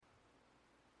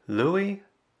Louis,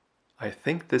 I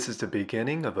think this is the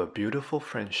beginning of a beautiful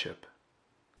friendship.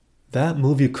 That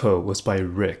movie quote was by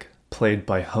Rick, played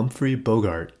by Humphrey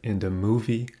Bogart in the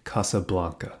movie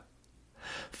Casablanca.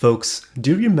 Folks,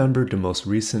 do you remember the most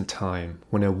recent time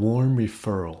when a warm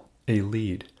referral, a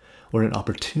lead, or an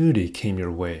opportunity came your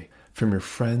way from your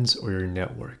friends or your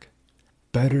network?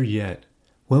 Better yet,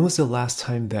 when was the last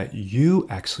time that you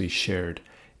actually shared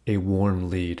a warm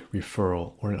lead,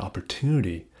 referral, or an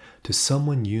opportunity to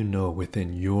someone you know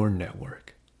within your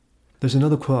network? There's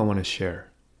another quote I want to share.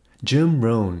 Jim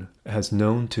Rohn has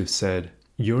known to have said,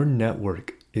 "Your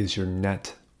network is your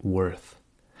net worth."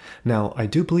 Now, I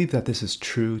do believe that this is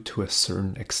true to a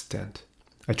certain extent.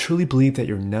 I truly believe that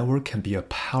your network can be a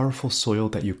powerful soil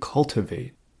that you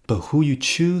cultivate, but who you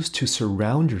choose to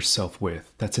surround yourself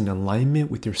with that's in alignment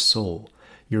with your soul,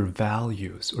 your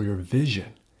values, or your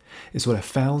vision is what I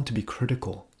found to be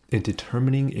critical in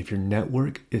determining if your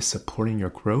network is supporting your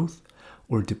growth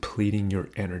or depleting your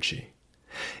energy.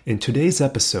 In today's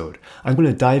episode, I'm going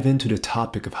to dive into the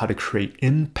topic of how to create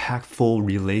impactful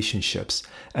relationships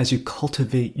as you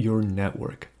cultivate your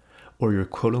network or your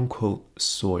quote-unquote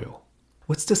soil.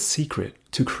 What's the secret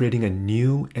to creating a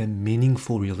new and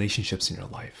meaningful relationships in your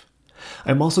life?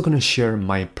 I'm also going to share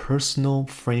my personal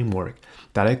framework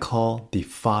that I call the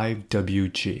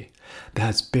 5WG that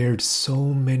has bared so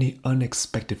many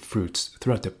unexpected fruits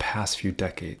throughout the past few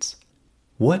decades.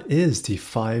 What is the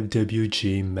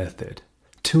 5WG method?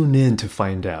 Tune in to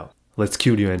find out. Let's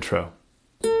cue the intro.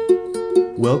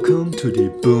 Welcome to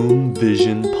the Boom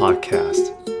Vision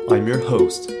Podcast. I'm your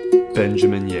host,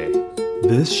 Benjamin Ye.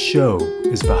 This show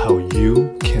is about how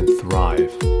you can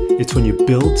thrive. It's when you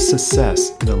build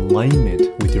success in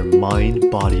alignment with your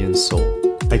mind, body, and soul.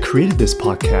 I created this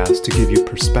podcast to give you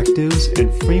perspectives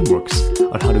and frameworks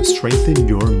on how to strengthen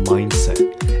your mindset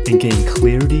and gain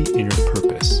clarity in your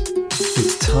purpose.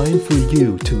 It's time for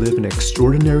you to live an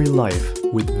extraordinary life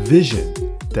with vision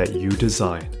that you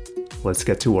design. Let's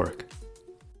get to work.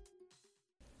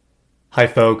 Hi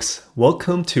folks,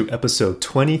 welcome to episode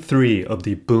 23 of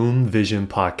the Boom Vision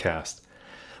Podcast.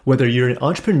 Whether you're an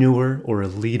entrepreneur or a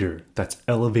leader that's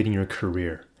elevating your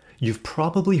career, you've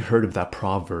probably heard of that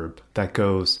proverb that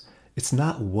goes, "It's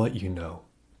not what you know,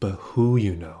 but who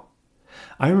you know."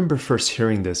 I remember first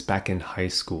hearing this back in high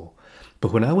school,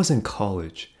 but when I was in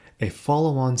college, a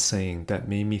follow-on saying that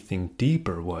made me think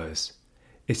deeper was,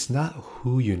 "It's not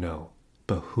who you know,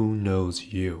 but who knows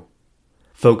you."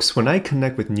 Folks, when I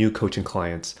connect with new coaching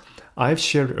clients, I've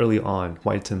shared early on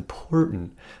why it's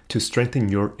important to strengthen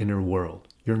your inner world,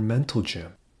 your mental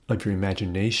gym of your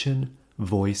imagination,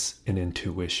 voice, and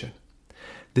intuition.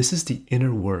 This is the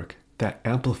inner work that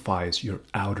amplifies your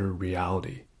outer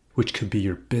reality, which could be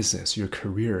your business, your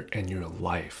career, and your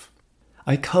life.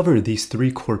 I cover these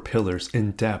three core pillars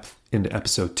in depth in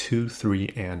episode 2,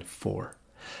 3, and 4.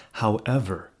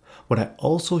 However, what I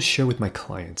also share with my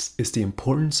clients is the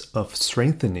importance of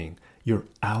strengthening your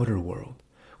outer world,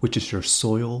 which is your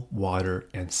soil, water,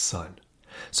 and sun.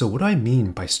 So what do I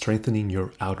mean by strengthening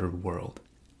your outer world?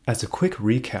 As a quick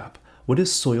recap, what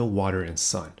is soil, water, and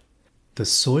sun? The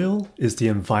soil is the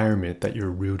environment that you're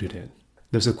rooted in.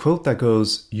 There's a quote that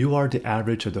goes, "You are the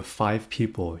average of the 5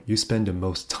 people you spend the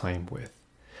most time with."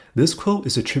 This quote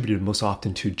is attributed most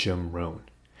often to Jim Rohn.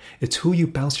 It's who you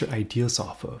bounce your ideas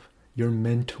off of, your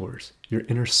mentors, your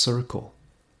inner circle.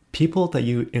 People that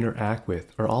you interact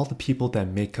with are all the people that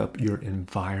make up your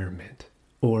environment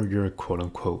or your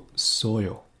quote-unquote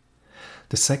soil.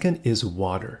 The second is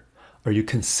water. Are you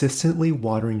consistently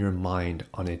watering your mind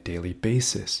on a daily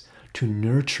basis to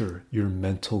nurture your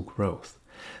mental growth?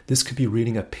 This could be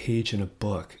reading a page in a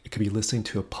book. It could be listening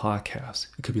to a podcast.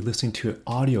 It could be listening to an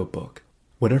audiobook.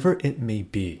 Whatever it may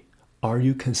be, are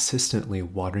you consistently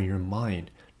watering your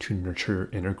mind to nurture your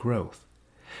inner growth?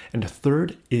 And the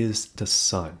third is the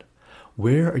sun.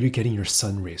 Where are you getting your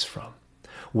sun rays from?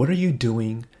 What are you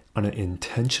doing on an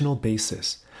intentional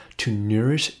basis to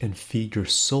nourish and feed your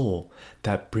soul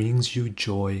that brings you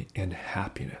joy and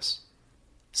happiness?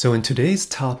 So in today's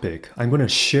topic, I'm going to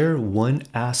share one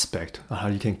aspect on how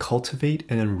you can cultivate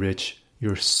and enrich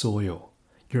your soil,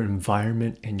 your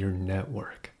environment, and your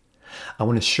network. I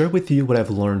want to share with you what I've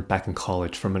learned back in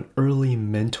college from an early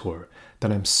mentor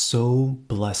that I'm so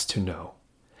blessed to know.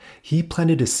 He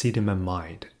planted a seed in my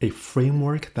mind, a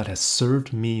framework that has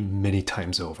served me many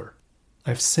times over.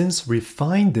 I've since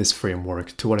refined this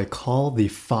framework to what I call the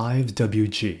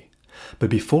 5WG.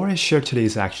 But before I share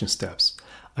today's action steps,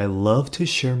 I love to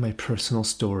share my personal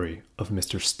story of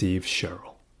Mr. Steve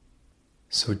Sherrill.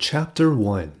 So chapter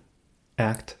 1,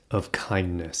 Act of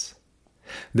Kindness.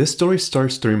 This story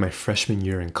starts during my freshman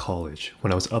year in college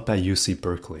when I was up at UC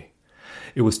Berkeley.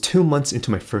 It was 2 months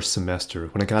into my first semester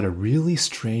when I got a really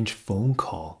strange phone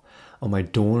call on my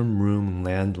dorm room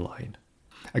landline.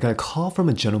 I got a call from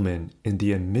a gentleman in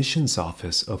the admissions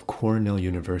office of Cornell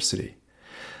University.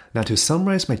 Now, to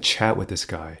summarize my chat with this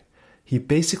guy, he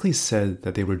basically said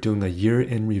that they were doing a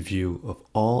year-end review of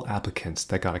all applicants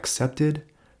that got accepted,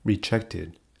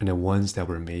 rejected, and the ones that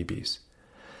were maybes.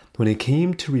 When it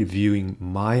came to reviewing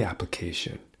my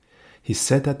application, he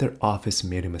said that their office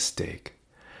made a mistake.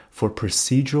 For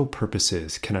procedural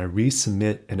purposes, can I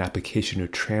resubmit an application to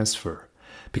transfer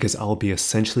because I'll be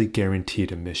essentially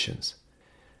guaranteed admissions?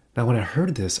 Now, when I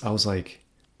heard this, I was like,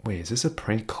 wait, is this a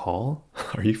prank call?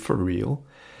 Are you for real?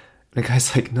 And the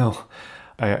guy's like, no,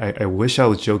 I wish I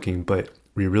was joking, but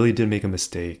we really did make a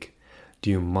mistake. Do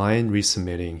you mind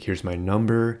resubmitting? Here's my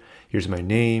number. Here's my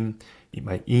name,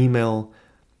 my email.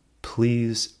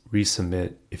 Please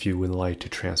resubmit if you would like to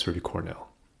transfer to Cornell.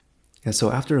 And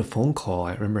so after the phone call,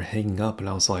 I remember hanging up and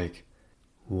I was like,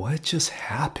 what just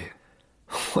happened?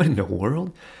 What in the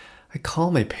world? I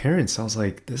called my parents. I was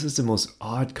like, this is the most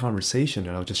odd conversation.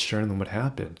 And I was just sharing them what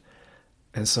happened.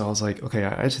 And so I was like, okay,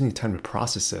 I just need time to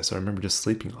process this. So I remember just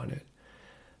sleeping on it.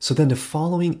 So then the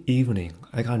following evening,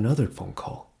 I got another phone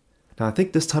call. Now I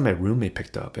think this time my roommate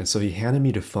picked up. And so he handed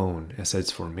me the phone and said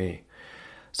it's for me.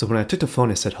 So when I took the phone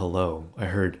and said hello, I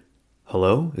heard,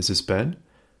 hello, is this Ben?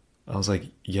 I was like,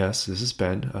 yes, this is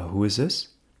Ben. Who is this?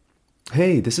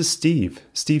 Hey, this is Steve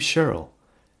Sherrill.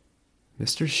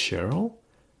 Mr. Sherrill?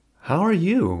 How are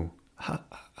you?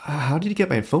 How did you get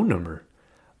my phone number?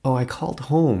 Oh, I called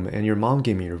home and your mom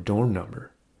gave me your dorm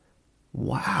number.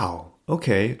 Wow.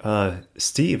 Okay.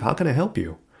 Steve, how can I help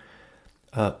you?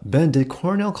 Ben, did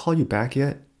Cornell call you back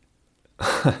yet?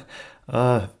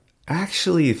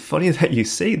 Actually, funny that you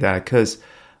say that because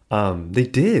they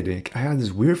did. I had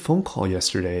this weird phone call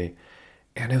yesterday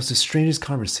and it was the strangest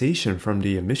conversation from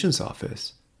the admissions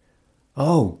office.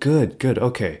 Oh, good.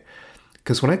 Okay.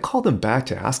 Because when I called them back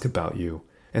to ask about you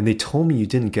and they told me you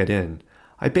didn't get in,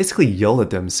 I basically yelled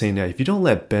at them saying that if you don't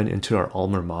let Ben into our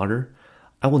alma mater,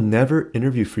 I will never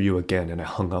interview for you again, and I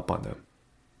hung up on them.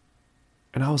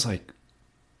 And I was like,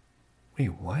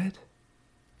 wait, what?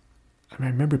 I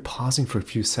remember pausing for a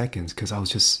few seconds because I was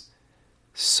just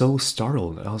so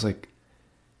startled. I was like,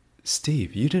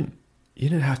 Steve, you didn't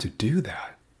have to do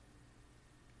that.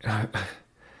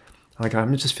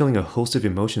 I'm just feeling a host of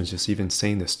emotions just even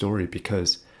saying this story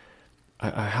because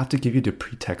I have to give you the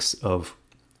pretext of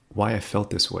why I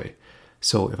felt this way.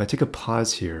 So if I take a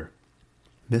pause here,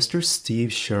 Mr.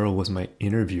 Steve Sherrill was my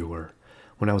interviewer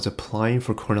when I was applying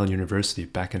for Cornell University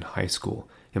back in high school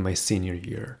in my senior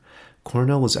year.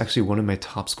 Cornell was actually one of my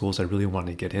top schools I really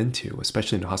wanted to get into,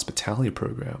 especially in the hospitality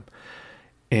program.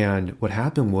 And what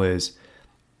happened was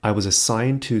I was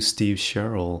assigned to Steve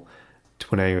Sherrill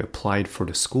when I applied for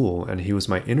the school, and he was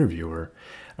my interviewer.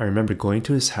 I remember going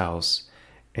to his house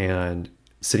and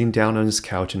sitting down on his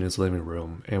couch in his living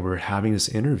room, and we were having this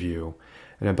interview.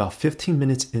 And about 15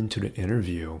 minutes into the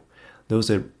interview, there was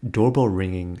a doorbell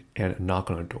ringing and a knock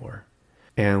on the door.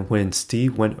 And when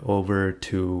Steve went over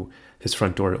to his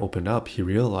front door to open up, he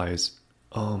realized,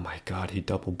 oh my God, he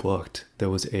double booked. There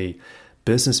was a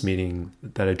business meeting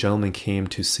that a gentleman came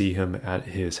to see him at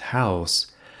his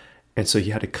house. And so he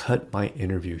had to cut my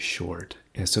interview short.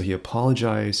 And so he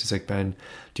apologized. He's like, Ben,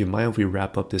 do you mind if we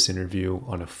wrap up this interview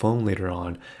on a phone later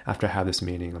on after I have this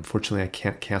meeting? Unfortunately, I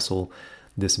can't cancel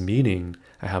this meeting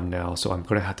I have now, so I'm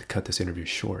going to have to cut this interview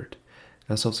short.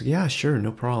 And so I was like, yeah, sure,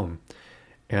 no problem.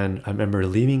 And I remember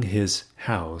leaving his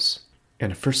house,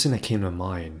 and the first thing that came to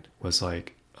mind was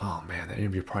like, oh man, that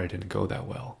interview probably didn't go that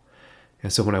well.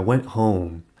 And so when I went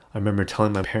home, I remember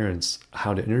telling my parents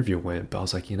how the interview went, but I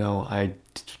was like, I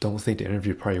don't think the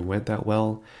interview probably went that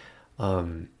well.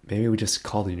 Maybe we just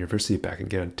call the university back and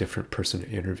get a different person to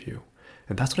interview.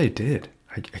 And that's what I did.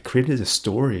 I created a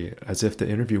story as if the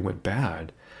interview went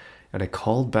bad. And I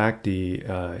called back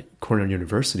the Cornell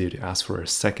University to ask for a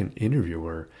second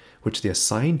interviewer, which they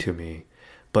assigned to me.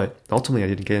 But ultimately, I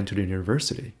didn't get into the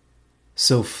university.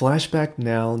 So flashback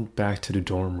now back to the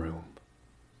dorm room.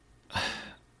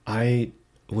 I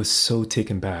was so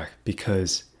taken back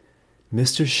because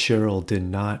Mr. Sherrill did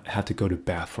not have to go to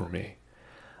bat for me.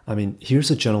 I mean,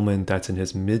 here's a gentleman that's in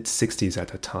his mid-60s at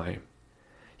the time.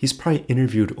 He's probably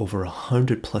interviewed over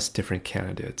 100+ different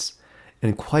candidates.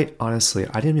 And quite honestly,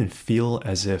 I didn't even feel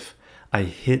as if I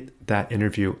hit that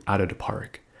interview out of the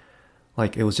park.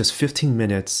 Like, it was just 15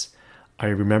 minutes. I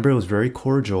remember it was very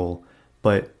cordial,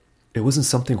 but it wasn't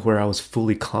something where I was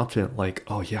fully confident, like,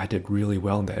 oh yeah, I did really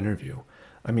well in the interview.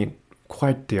 I mean,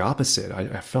 quite the opposite.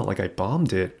 I felt like I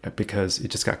bombed it because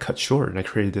it just got cut short and I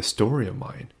created this story of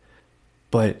mine.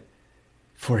 But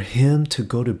for him to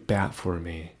go to bat for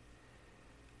me,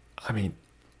 I mean,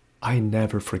 I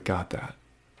never forgot that.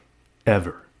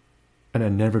 Ever. And I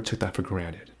never took that for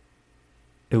granted.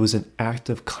 It was an act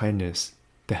of kindness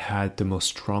that had the most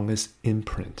strongest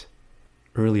imprint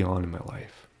early on in my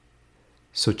life.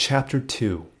 So chapter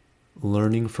 2,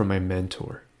 learning from my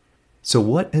mentor. So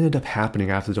what ended up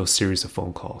happening after those series of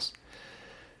phone calls?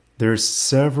 There's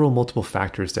several multiple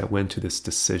factors that went to this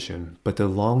decision, but the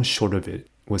long and short of it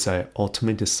was I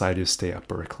ultimately decided to stay at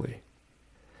Berkeley.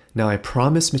 Now I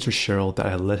promised Mr. Sherrill that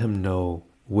I'd let him know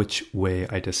which way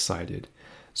I decided.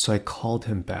 So I called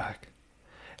him back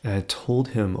and I told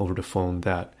him over the phone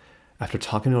that after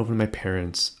talking over to my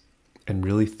parents and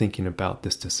really thinking about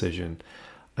this decision,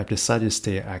 I've decided to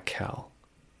stay at Cal.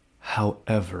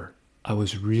 However, I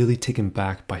was really taken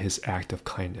back by his act of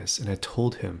kindness, and I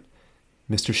told him,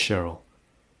 Mr. Sherrill,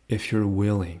 if you're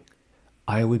willing,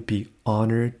 I would be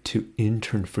honored to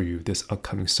intern for you this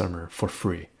upcoming summer for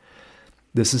free.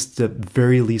 This is the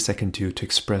very least I can do to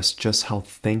express just how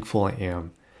thankful I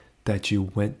am that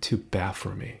you went to bat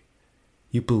for me.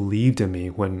 You believed in me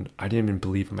when I didn't even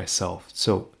believe in myself.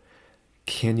 So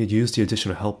can you use the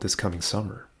additional help this coming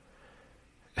summer?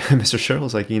 And Mr.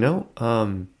 Sherrill's like,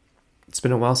 it's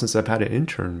been a while since I've had an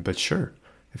intern, but sure,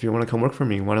 if you want to come work for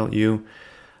me, why don't you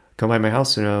come by my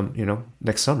house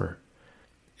next summer?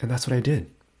 And that's what I did.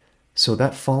 So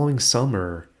that following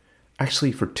summer,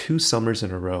 actually for 2 summers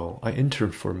in a row, I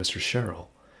interned for Mr. Sherrill.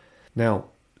 Now,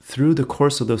 through the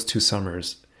course of those 2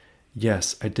 summers,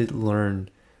 yes, I did learn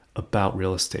about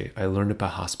real estate. I learned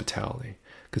about hospitality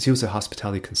because he was a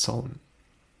hospitality consultant.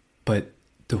 But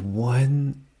the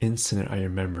one incident I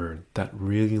remember that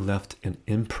really left an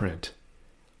imprint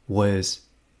was,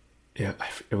 it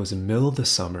was in the middle of the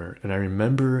summer, and I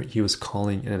remember he was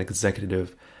calling an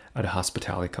executive at a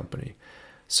hospitality company.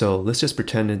 So let's just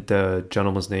pretend that the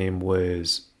gentleman's name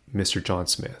was Mr. John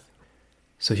Smith.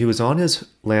 So he was on his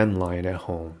landline at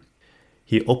home.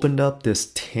 He opened up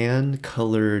this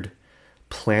tan-colored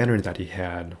planner that he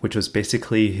had, which was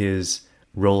basically his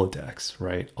Rolodex,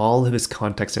 right? All of his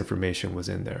contact information was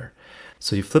in there.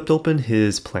 So he flipped open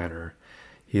his planner.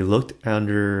 He looked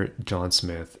under John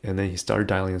Smith, and then he started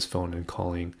dialing his phone and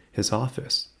calling his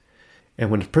office. And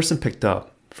when the person picked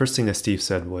up, first thing that Steve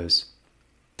said was,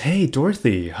 "Hey,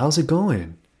 Dorothy, how's it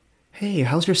going? Hey,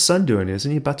 how's your son doing?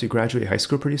 Isn't he about to graduate high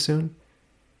school pretty soon?"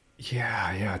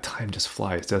 Yeah, time just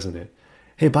flies, doesn't it?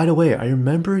 Hey, by the way, I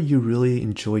remember you really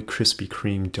enjoyed Krispy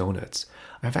Kreme donuts.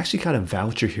 I've actually got a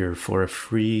voucher here for a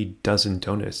free dozen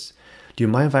donuts. Do you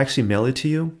mind if I actually mail it to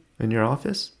you in your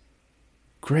office?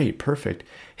 Great, perfect.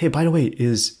 Hey, by the way,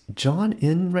 is John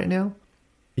in right now?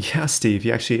 Yeah, Steve,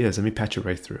 he actually is. Let me patch you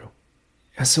right through.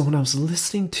 And so when I was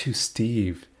listening to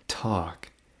Steve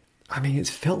talk, it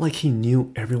felt like he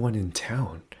knew everyone in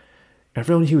town.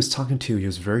 Everyone he was talking to, he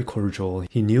was very cordial.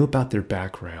 He knew about their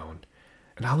background.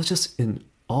 And I was just in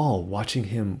awe watching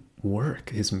him work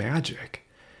his magic.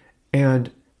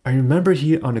 And I remember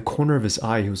on the corner of his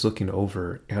eye, he was looking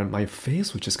over, and my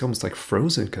face was just almost like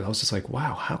frozen because I was just like,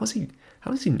 wow, how does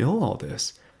he know all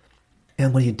this?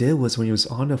 And what he did was when he was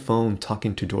on the phone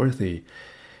talking to Dorothy,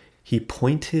 he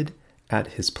pointed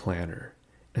at his planner,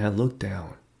 and I looked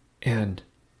down, and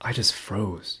I just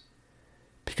froze.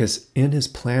 Because in his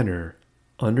planner,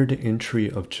 under the entry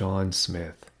of John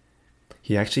Smith,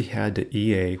 he actually had the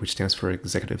EA, which stands for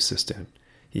Executive Assistant.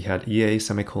 He had EA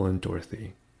semicolon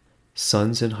Dorothy.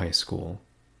 Son's in high school.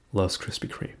 Loves Krispy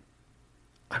Kreme.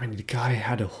 The guy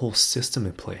had a whole system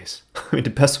in place. The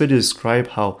best way to describe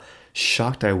how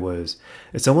shocked I was,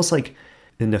 it's almost like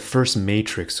in the first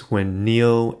Matrix when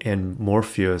Neo and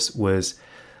Morpheus was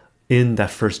in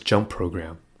that first jump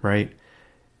program, right?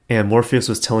 And Morpheus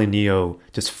was telling Neo,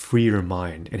 just free your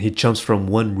mind. And he jumps from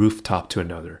one rooftop to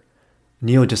another.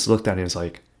 Neo just looked at it and was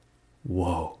like,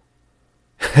 whoa.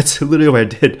 That's literally what I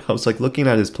did. I was like looking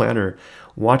at his planner,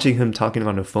 watching him talking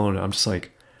on the phone. I'm just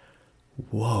like,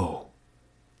 whoa.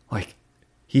 Like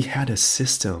he had a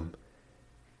system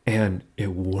and it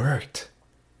worked.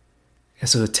 And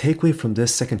so the takeaway from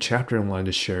this second chapter I wanted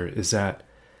to share is that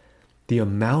the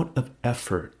amount of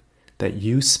effort that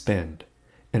you spend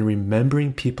in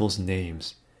remembering people's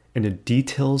names and the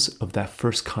details of that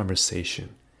first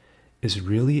conversation is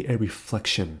really a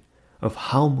reflection of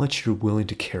how much you're willing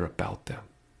to care about them.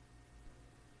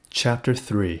 Chapter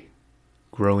 3,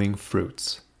 Growing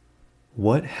Fruits.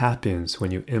 What happens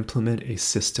when you implement a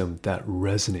system that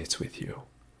resonates with you?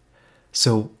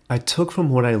 So I took from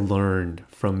what I learned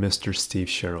from Mr. Steve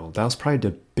Sherrill, that was probably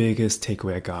the biggest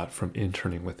takeaway I got from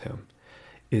interning with him,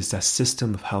 is that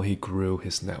system of how he grew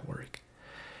his network.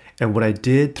 And what I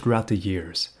did throughout the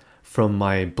years, from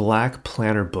my black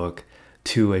planner book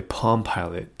to a Palm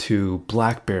Pilot, to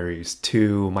Blackberries,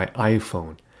 to my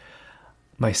iPhone.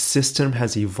 My system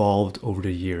has evolved over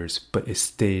the years, but it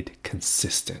stayed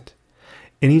consistent.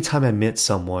 Anytime I met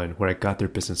someone where I got their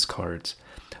business cards,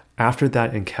 after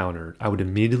that encounter, I would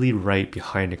immediately write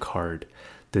behind the card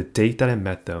the date that I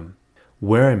met them,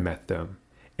 where I met them,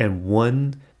 and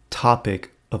one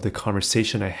topic of the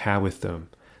conversation I had with them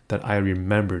that I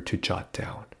remembered to jot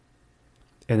down.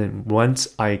 And then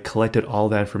once I collected all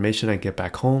that information, I get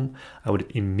back home, I would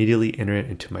immediately enter it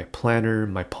into my planner,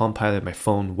 my Palm Pilot, my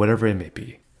phone, whatever it may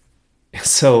be.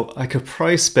 So I could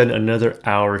probably spend another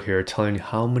hour here telling you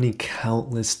how many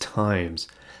countless times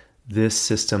this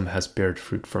system has bared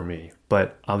fruit for me.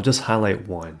 But I'll just highlight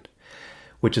one,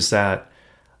 which is that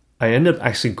I ended up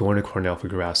actually going to Cornell for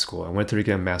grad school. I went there to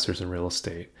get a master's in real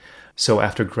estate. So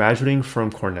after graduating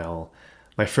from Cornell,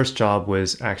 my first job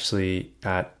was actually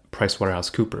at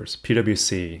PricewaterhouseCoopers,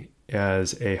 PwC,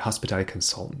 as a hospitality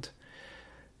consultant.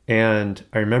 And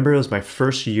I remember it was my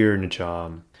first year in the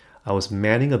job. I was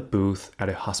manning a booth at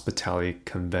a hospitality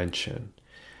convention.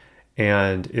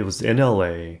 And it was in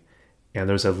LA. And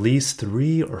there's at least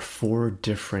 3 or 4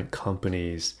 different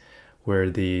companies where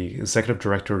the executive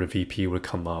director or the VP would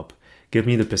come up, give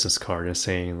me the business card and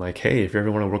saying like, hey, if you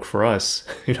ever want to work for us,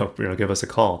 give us a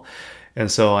call. And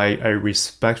so I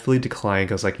respectfully declined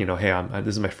because hey,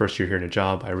 this is my first year here in a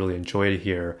job. I really enjoyed it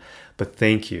here, but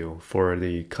thank you for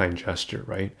the kind gesture,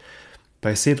 right? But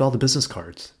I saved all the business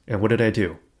cards. And what did I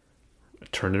do? I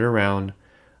turned it around.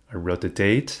 I wrote the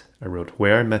date. I wrote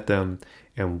where I met them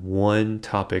and one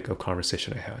topic of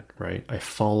conversation I had, right? I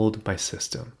followed my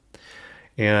system.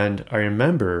 And I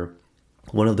remember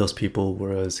one of those people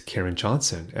was Karen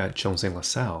Johnson at Jones &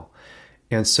 LaSalle.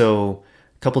 And so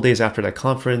a couple days after that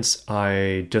conference,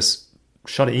 I just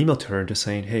shot an email to her just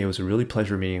saying, hey, it was a really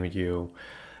pleasure meeting with you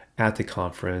at the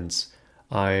conference.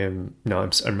 I'm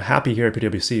happy here at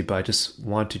PwC, but I just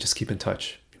want to just keep in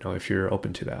touch, if you're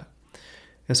open to that.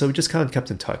 And so we just kind of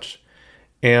kept in touch.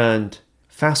 And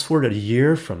fast forward a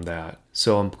year from that,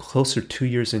 so I'm closer to 2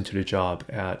 years into the job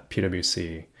at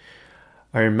PwC.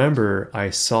 I remember I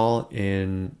saw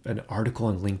in an article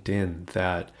on LinkedIn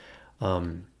that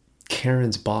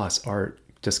Karen's boss, Art,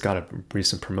 just got a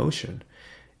recent promotion.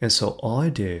 And so all I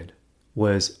did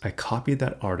was I copied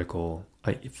that article,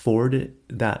 I forwarded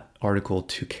that article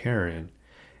to Karen,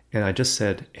 and I just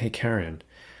said, hey, Karen,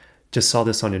 just saw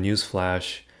this on the news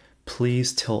flash.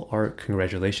 Please tell Art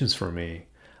congratulations for me.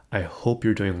 I hope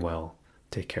you're doing well.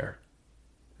 Take care.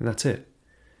 And that's it.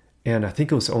 And I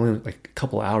think it was only like a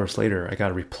couple hours later, I got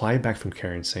a reply back from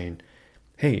Karen saying,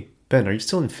 hey, Ben, are you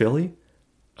still in Philly?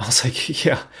 I was like,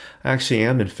 yeah, I actually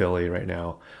am in Philly right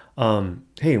now.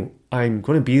 Hey, I'm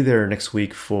going to be there next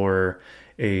week for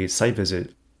a site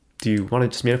visit. Do you want to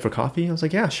just meet up for coffee? I was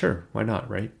like, yeah, sure. Why not,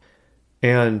 right?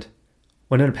 And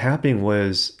what ended up happening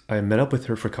was I met up with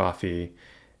her for coffee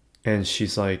and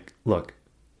she's like, look,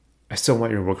 I still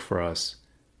want you to work for us.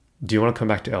 Do you want to come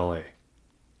back to LA?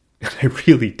 And I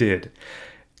really did.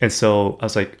 And so I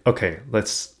was like, okay,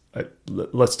 let's talk. I'd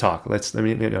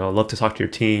love to talk to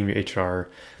your team, your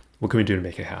HR. What can we do to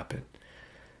make it happen?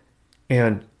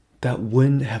 And that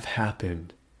wouldn't have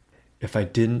happened if I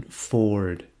didn't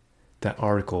forward that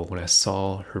article when I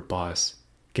saw her boss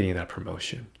getting that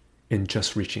promotion and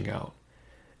just reaching out.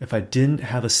 If I didn't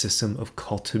have a system of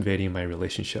cultivating my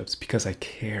relationships because I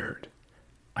cared,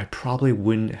 I probably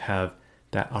wouldn't have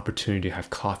that opportunity to have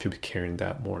coffee with Karen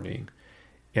that morning,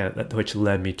 which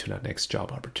led me to that next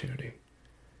job opportunity.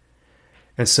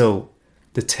 And so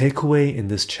the takeaway in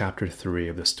this chapter 3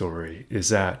 of the story is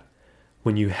that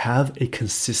when you have a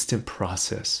consistent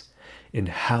process in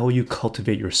how you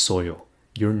cultivate your soil,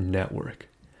 your network,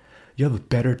 you have a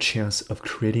better chance of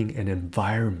creating an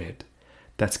environment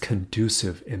that's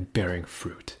conducive in bearing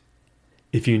fruit.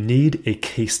 If you need a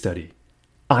case study,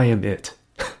 I am it.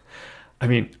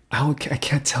 I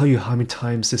can't tell you how many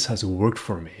times this has worked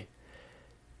for me.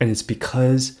 And it's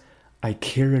because I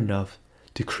care enough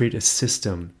to create a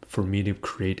system for me to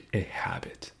create a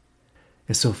habit.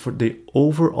 And so for the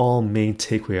overall main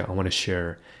takeaway I want to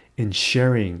share in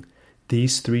sharing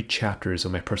these 3 chapters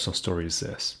of my personal story is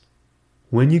this.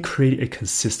 When you create a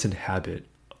consistent habit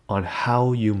on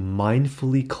how you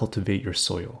mindfully cultivate your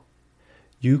soil,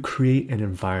 you create an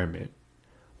environment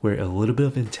where a little bit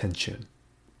of intention,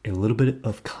 a little bit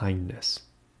of kindness,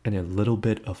 and a little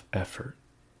bit of effort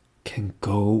can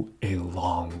go a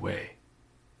long way.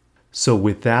 So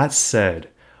with that said,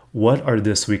 what are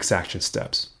this week's action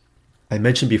steps? I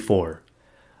mentioned before,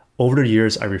 over the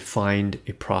years, I refined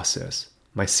a process.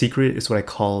 My secret is what I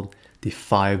call the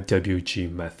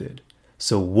 5WG method.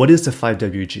 So what is the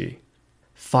 5WG?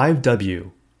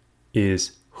 5W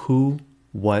is who,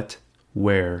 what,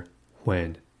 where,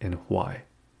 when, and why.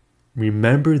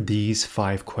 Remember these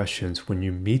 5 questions when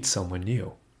you meet someone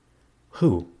new.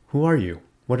 Who? Who are you?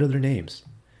 What are their names?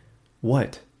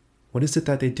 What? What is it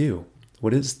that they do?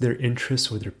 What is their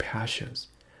interests or their passions?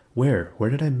 Where? Where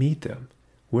did I meet them?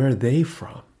 Where are they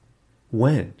from?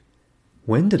 When?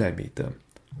 When did I meet them?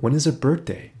 When is their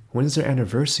birthday? When is their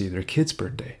anniversary, their kid's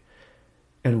birthday?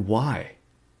 And why?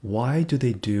 Why do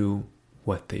they do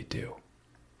what they do?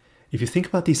 If you think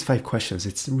about these 5 questions,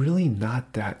 it's really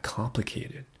not that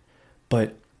complicated.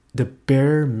 But the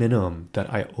bare minimum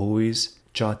that I always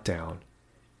jot down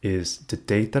is the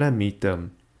date that I meet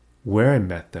them, where I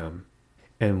met them,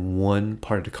 and one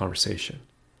part of the conversation.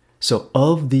 So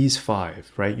of these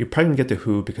 5, right, you're probably going to get the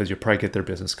who because you'll probably get their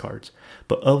business cards.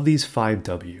 But of these 5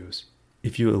 W's,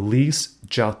 if you at least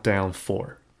jot down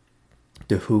 4,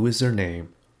 the who is their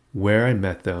name, where I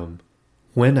met them,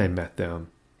 when I met them,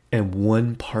 and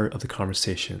one part of the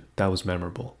conversation that was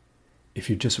memorable. If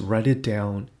you just write it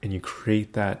down and you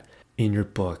create that in your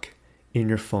book, in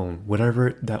your phone,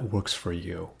 whatever that works for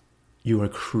you, you are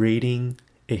creating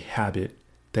a habit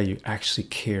that you actually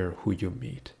care who you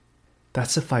meet.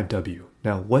 That's the 5W.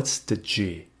 Now, what's the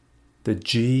G? The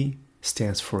G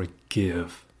stands for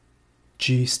give.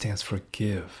 G stands for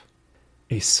give.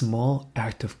 A small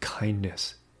act of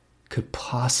kindness could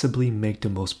possibly make the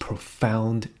most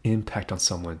profound impact on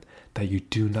someone that you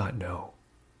do not know.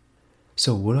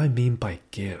 So what do I mean by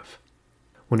give?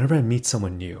 Whenever I meet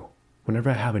someone new, whenever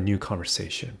I have a new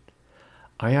conversation,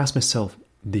 I ask myself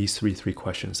these three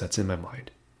questions that's in my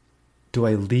mind. Do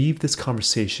I leave this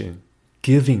conversation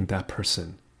giving that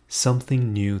person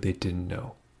something new they didn't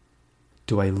know?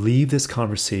 Do I leave this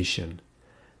conversation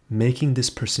making this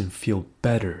person feel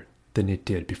better than it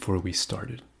did before we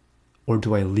started? Or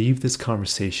do I leave this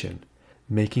conversation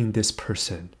making this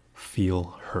person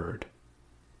feel heard?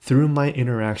 Through my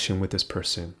interaction with this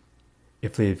person,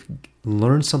 if they've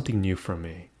learned something new from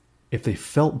me, if they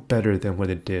felt better than what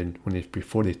they did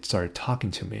before they started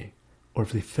talking to me, or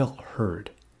if they felt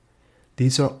heard,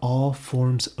 these are all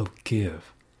forms of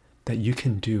give that you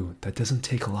can do that doesn't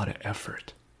take a lot of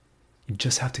effort. You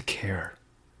just have to care.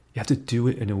 You have to do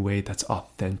it in a way that's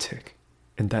authentic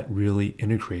and that really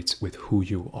integrates with who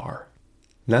you are.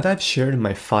 Now that I've shared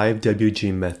my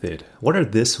 5WG method, what are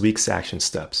this week's action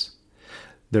steps?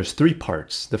 There's 3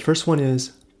 parts. The first one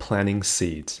is planting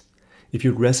seeds. If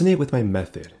you resonate with my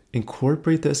method,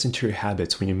 incorporate this into your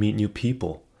habits when you meet new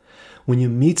people. When you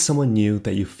meet someone new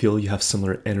that you feel you have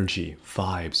similar energy,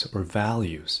 vibes, or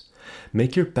values,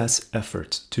 make your best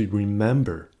efforts to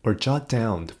remember or jot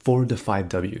down 4 to 5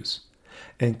 W's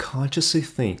and consciously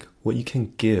think what you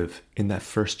can give in that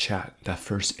first chat, that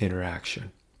first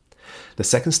interaction. The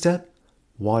second step,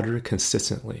 water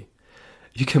consistently.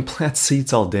 You can plant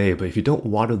seeds all day, but if you don't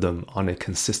water them on a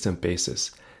consistent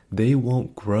basis, they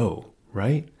won't grow,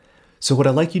 right? So what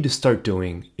I'd like you to start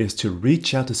doing is to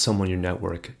reach out to someone in your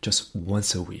network just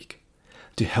once a week.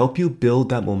 To help you build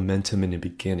that momentum in the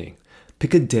beginning,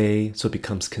 pick a day so it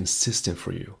becomes consistent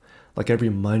for you, like every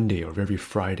Monday or every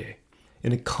Friday.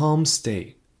 In a calm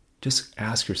state, just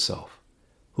ask yourself,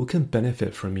 who can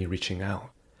benefit from me reaching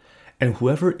out? And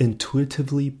whoever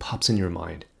intuitively pops in your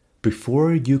mind,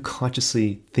 before you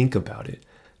consciously think about it,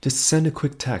 just send a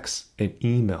quick text, an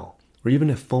email, or even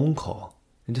a phone call,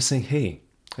 and just say, hey,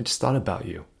 I just thought about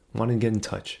you. Want to get in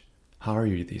touch. How are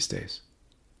you these days?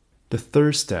 The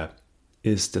third step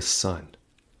is the sun.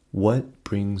 What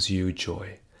brings you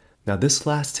joy? Now, this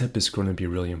last tip is going to be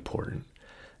really important.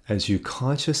 As you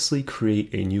consciously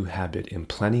create a new habit in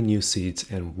planting new seeds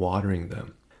and watering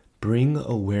them, bring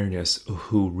awareness of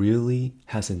who really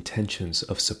has intentions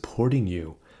of supporting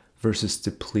you versus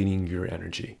depleting your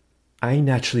energy. I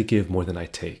naturally give more than I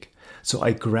take, so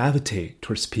I gravitate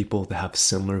towards people that have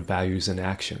similar values and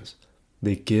actions.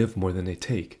 They give more than they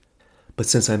take. But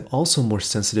since I'm also more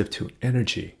sensitive to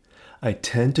energy, I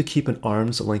tend to keep an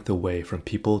arm's length away from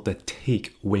people that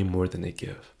take way more than they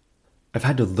give. I've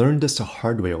had to learn this the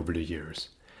hard way over the years.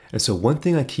 And so one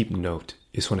thing I keep note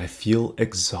is when I feel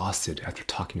exhausted after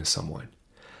talking to someone.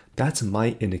 That's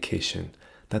my indication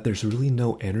that there's really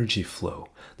no energy flow.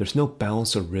 There's no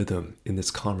balance or rhythm in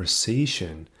this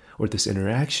conversation or this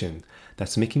interaction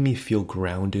that's making me feel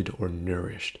grounded or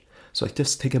nourished. So I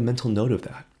just take a mental note of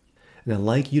that. And I'd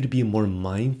like you to be more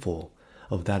mindful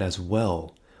of that as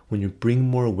well when you bring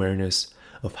more awareness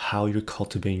of how you're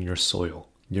cultivating your soil,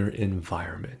 your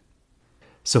environment.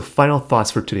 So final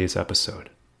thoughts for today's episode.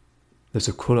 There's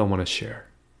a quote I want to share.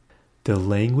 The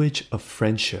language of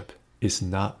friendship is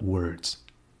not words,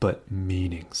 but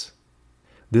meanings.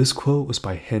 This quote was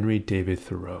by Henry David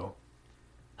Thoreau.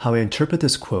 How I interpret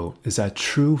this quote is that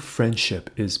true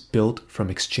friendship is built from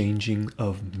exchanging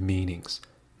of meanings,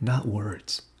 not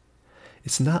words.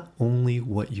 It's not only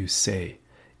what you say,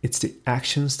 it's the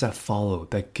actions that follow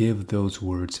that give those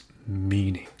words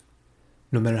meaning.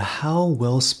 No matter how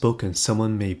well spoken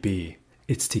someone may be,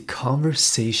 it's the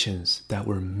conversations that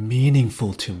were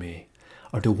meaningful to me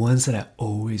are the ones that I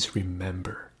always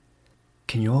remember.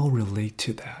 Can you all relate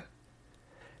to that?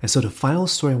 And so the final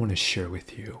story I want to share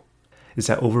with you is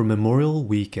that over Memorial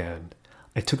Weekend,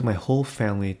 I took my whole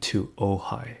family to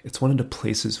Ojai. It's one of the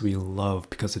places we love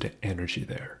because of the energy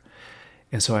there.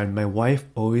 And so my wife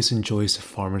always enjoys the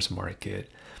farmer's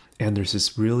market. And there's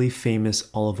this really famous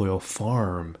olive oil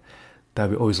farm that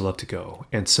we always love to go.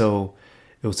 And so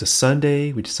it was a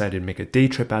Sunday. We decided to make a day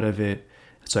trip out of it.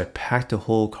 So I packed the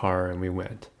whole car and we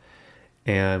went.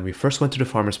 And we first went to the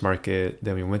farmer's market.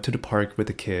 Then we went to the park with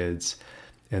the kids.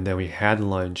 And then we had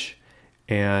lunch.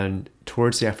 And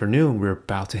towards the afternoon, we were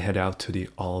about to head out to the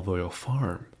olive oil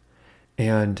farm.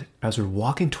 And as we're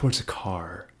walking towards the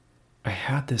car, I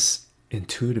had this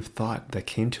intuitive thought that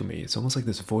came to me. It's almost like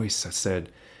this voice that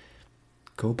said,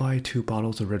 go buy 2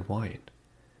 bottles of red wine.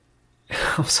 And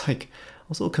I was a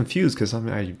little confused because I'm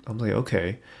like,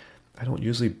 okay, I don't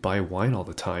usually buy wine all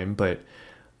the time, but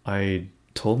I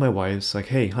told my wife, like,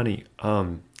 hey, honey,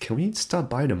 can we stop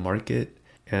by the market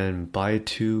and buy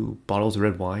 2 bottles of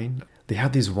red wine? They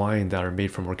have these wine that are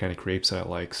made from organic grapes that I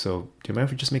like. So do you mind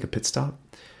if we just make a pit stop?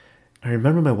 I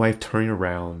remember my wife turning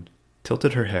around,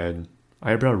 tilted her head,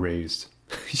 eyebrow raised.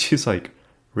 She's like,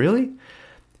 really?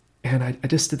 And I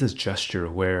just did this gesture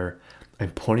where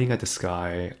I'm pointing at the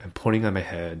sky, I'm pointing at my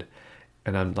head,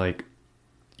 and I'm like,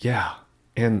 yeah.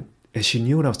 And she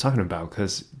knew what I was talking about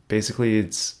because basically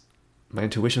it's my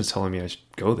intuition's telling me I should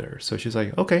go there. So she's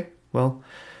like, okay, well,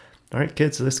 all right,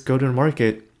 kids, let's go to the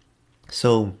market.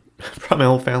 So brought my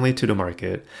whole family to the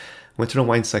market, went to the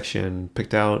wine section,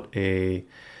 picked out a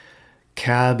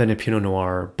Cab and a Pinot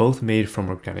Noir, both made from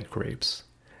organic grapes.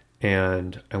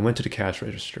 And I went to the cash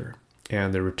register,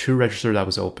 and there were 2 registers that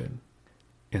was open.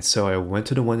 And so I went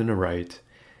to the one on the right,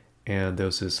 and there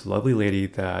was this lovely lady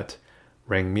that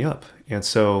rang me up. And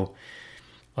so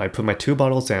I put my 2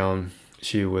 bottles down.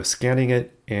 She was scanning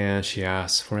it, and she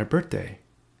asked for my birthday.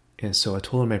 And so I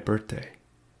told her my birthday.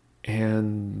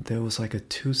 And there was like a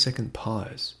 2-second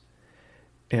pause.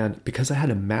 And because I had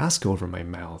a mask over my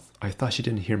mouth, I thought she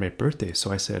didn't hear my birthday.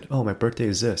 So I said, oh, my birthday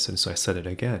is this. And so I said it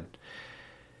again.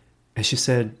 And she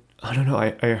said, I don't know,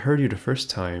 I heard you the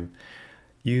first time.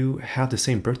 You have the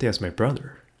same birthday as my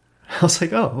brother. I was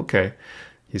like, oh, okay.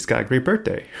 He's got a great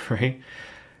birthday, right?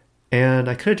 And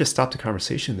I could have just stopped the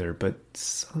conversation there, but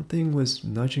something was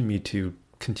nudging me to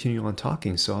continue on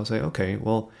talking. So I was like, okay,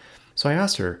 well, so I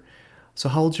asked her, so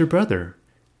how old's your brother?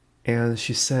 And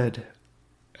she said,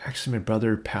 actually, my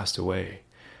brother passed away.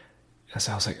 And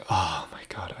so I was like, oh my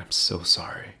God, I'm so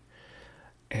sorry.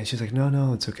 And she's like,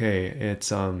 no, it's okay.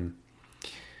 It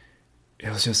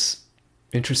was just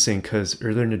interesting because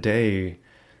earlier in the day,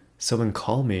 someone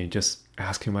called me just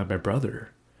asking about my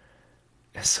brother.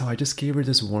 And so I just gave her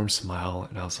this warm smile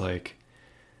and I was like,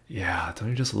 yeah, don't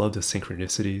you just love the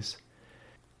synchronicities?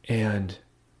 And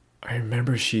I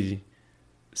remember she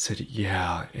said,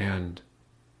 yeah, and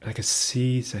I could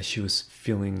see that she was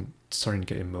starting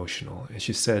to get emotional. And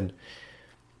she said,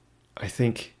 I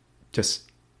think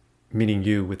just meeting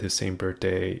you with the same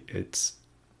birthday, it's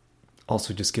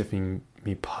also just giving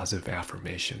me positive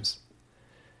affirmations.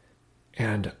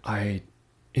 And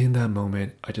in that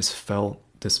moment, I just felt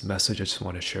this message I just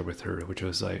want to share with her, which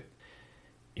was like,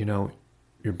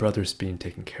 your brother's being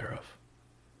taken care of.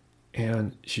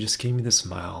 And she just gave me this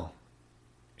smile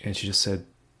and she just said,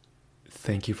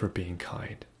 thank you for being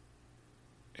kind.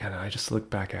 And I just looked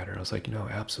back at her. I was like, no,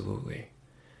 absolutely.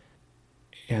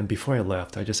 And before I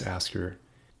left, I just asked her,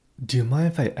 do you mind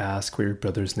if I ask what your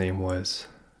brother's name was?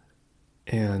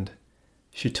 And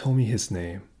she told me his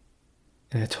name.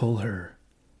 And I told her,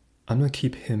 I'm going to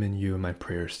keep him and you in my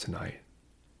prayers tonight.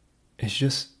 And she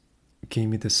just gave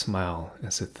me this smile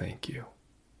and said, thank you.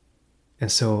 And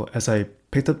so as I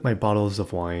picked up my bottles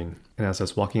of wine and as I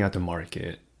was walking out the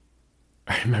market,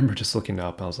 I remember just looking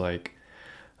up. I was like,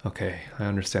 okay, I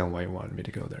understand why you wanted me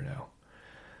to go there now.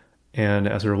 And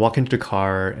as we were walking to the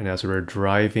car and as we were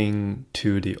driving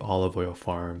to the olive oil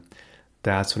farm,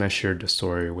 that's when I shared the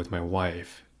story with my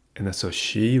wife. And then so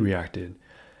she reacted,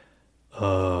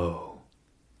 oh,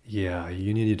 yeah,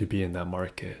 you needed to be in that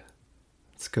market.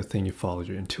 It's a good thing you followed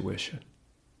your intuition.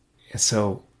 And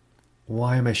so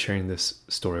why am I sharing this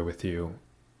story with you?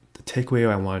 The takeaway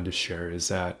I wanted to share is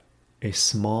that a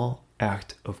small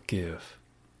act of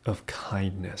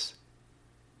kindness,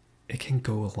 it can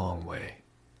go a long way.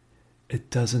 it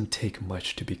doesn't take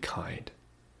much to be kind.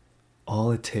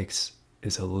 All it takes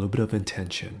is a little bit of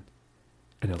intention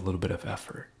and a little bit of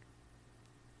effort.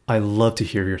 I love to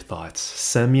hear your thoughts.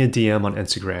 Send me a DM on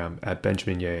Instagram at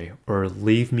Benjamin Ye or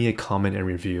leave me a comment and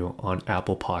review on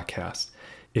Apple Podcasts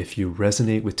if you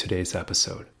resonate with today's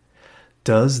episode.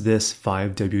 Does this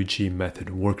 5WG method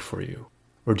work for you?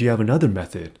 Or do you have another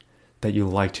method that you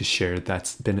like to share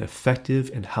that's been effective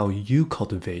in how you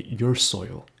cultivate your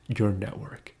soil, your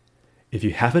network? If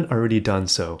you haven't already done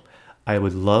so, I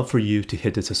would love for you to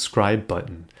hit the subscribe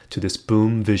button to this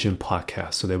Boom Vision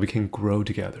podcast so that we can grow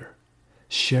together.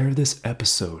 Share this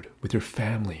episode with your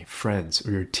family, friends,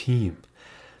 or your team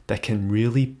that can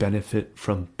really benefit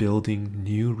from building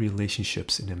new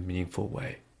relationships in a meaningful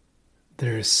way.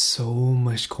 There is so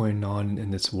much going on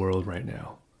in this world right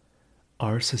now.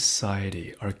 Our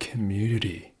society, our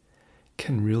community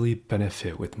can really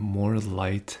benefit with more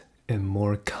light and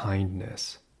more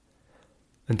kindness.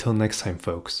 Until next time,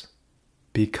 folks,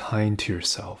 be kind to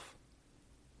yourself.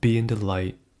 Be in the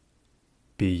light.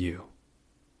 Be you.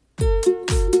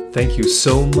 Thank you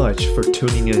so much for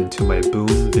tuning in to my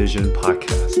Boom Vision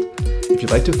podcast. If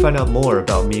you'd like to find out more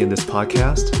about me and this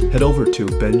podcast, head over to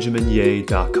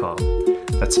benjaminye.com.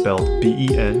 That's spelled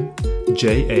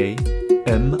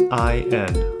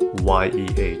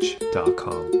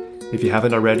BenjaminYeh.com. If you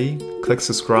haven't already, click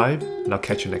subscribe and I'll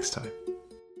catch you next time.